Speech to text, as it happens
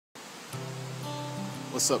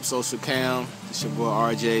What's up, Social Cam? It's your boy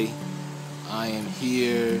RJ. I am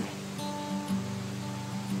here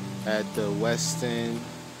at the Westin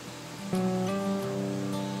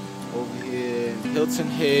over here in Hilton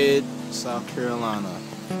Head, South Carolina.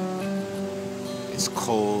 It's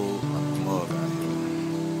cold like a mug out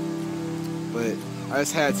here. But I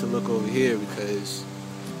just had to look over here because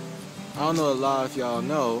I don't know a lot of y'all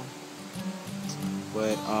know,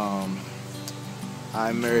 but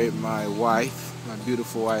I married my wife, my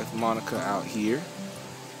beautiful wife Monica, out here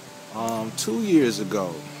 2 years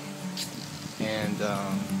ago, and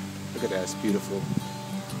look at that, it's beautiful.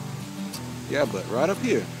 Yeah, but right up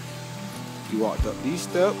here, you walked up these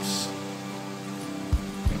steps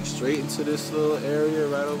and straight into this little area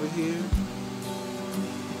right over here.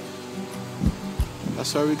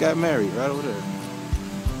 That's where we got married, right over there.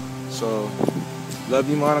 So, love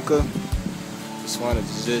you, Monica. Just wanted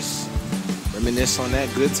to just reminisce on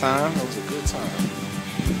that good time. That was a good time.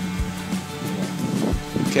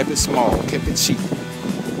 Yeah. Kept it small, kept it cheap.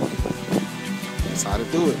 That's how to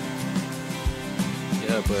do it.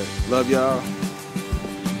 Yeah, but love y'all.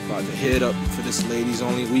 About to head up for this ladies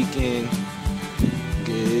only weekend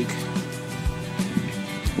gig.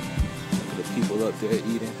 Look at the people up there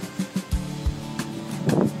eating.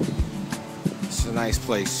 It's a nice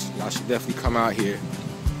place. Y'all should definitely come out here.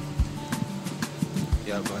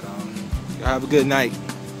 Yeah, but y'all have a good night.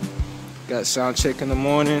 Got sound check in the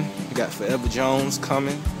morning. We got Forever Jones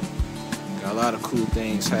coming. Got a lot of cool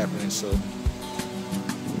things happening, so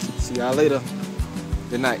see y'all later.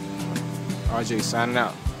 Good night. RJ signing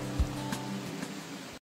out.